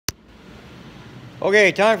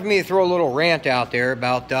Okay, time for me to throw a little rant out there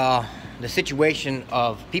about the situation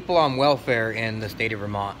of people on welfare in the state of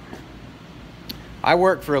Vermont. I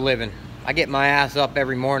work for a living. I get my ass up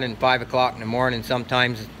every morning, 5 o'clock in the morning.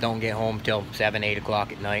 Sometimes don't get home till 7, 8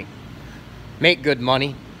 o'clock at night. Make good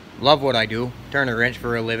money. Love what I do. Turn a wrench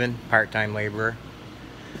for a living. Part-time laborer.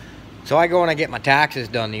 So I go and I get my taxes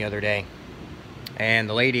done the other day. And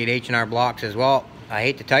the lady at H&R Block says, well, I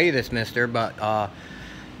hate to tell you this, mister, but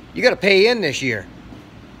you got to pay in this year.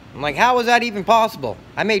 I'm like, how is that even possible?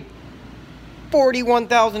 I made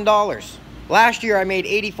 $41,000. Last year I made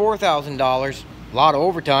 $84,000. A lot of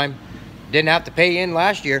overtime. Didn't have to pay in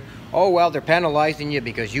last year. Oh, well, they're penalizing you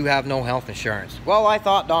because you have no health insurance. Well, I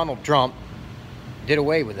thought Donald Trump did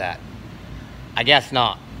away with that. I guess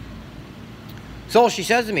not. So she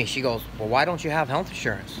says to me, she goes, well, why don't you have health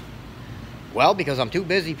insurance? Well, because I'm too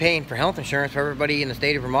busy paying for health insurance for everybody in the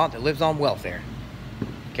state of Vermont that lives on welfare.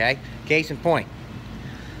 Okay? Case in point.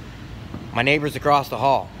 My neighbors across the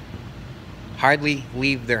hall hardly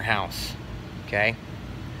leave their house. Okay?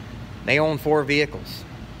 They own 4 vehicles.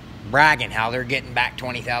 Bragging how they're getting back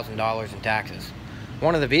 $20,000 in taxes.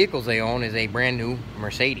 One of the vehicles they own is a brand new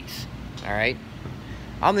Mercedes. Alright?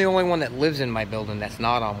 I'm the only one that lives in my building that's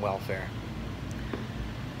not on welfare.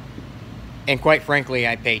 And quite frankly,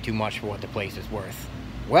 I pay too much for what the place is worth.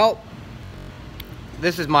 Well,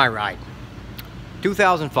 this is my ride.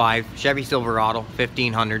 2005 Chevy Silverado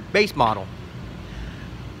 1500 base model.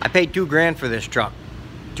 I paid $2 grand for this truck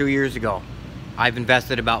 2 years ago. I've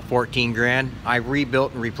invested about 14 grand. I've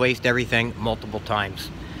rebuilt and replaced everything multiple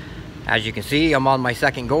times. As you can see, I'm on my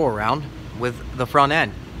second go around with the front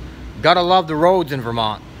end. Gotta love the roads in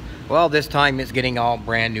Vermont. Well, this time it's getting all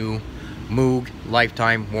brand new Moog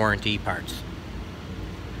lifetime warranty parts.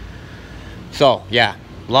 So yeah,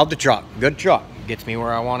 love the truck. Good truck. Gets me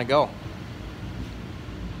where I want to go.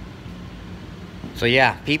 So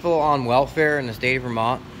yeah, people on welfare in the state of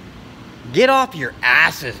Vermont, get off your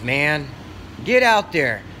asses, man. Get out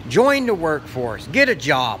there. Join the workforce. Get a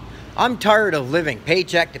job. I'm tired of living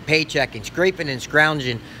paycheck to paycheck and scraping and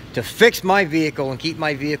scrounging to fix my vehicle and keep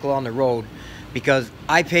my vehicle on the road because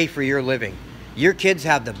I pay for your living. Your kids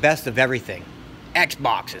have the best of everything.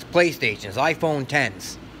 Xboxes, PlayStations, iPhone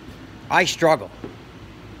 10s. I struggle.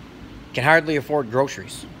 Can hardly afford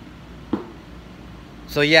groceries.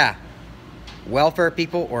 So yeah, welfare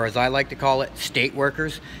people, or as I like to call it, state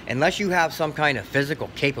workers, unless you have some kind of physical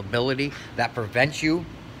capability that prevents you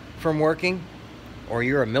from working, or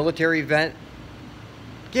you're a military vet,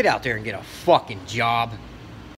 get out there and get a fucking job.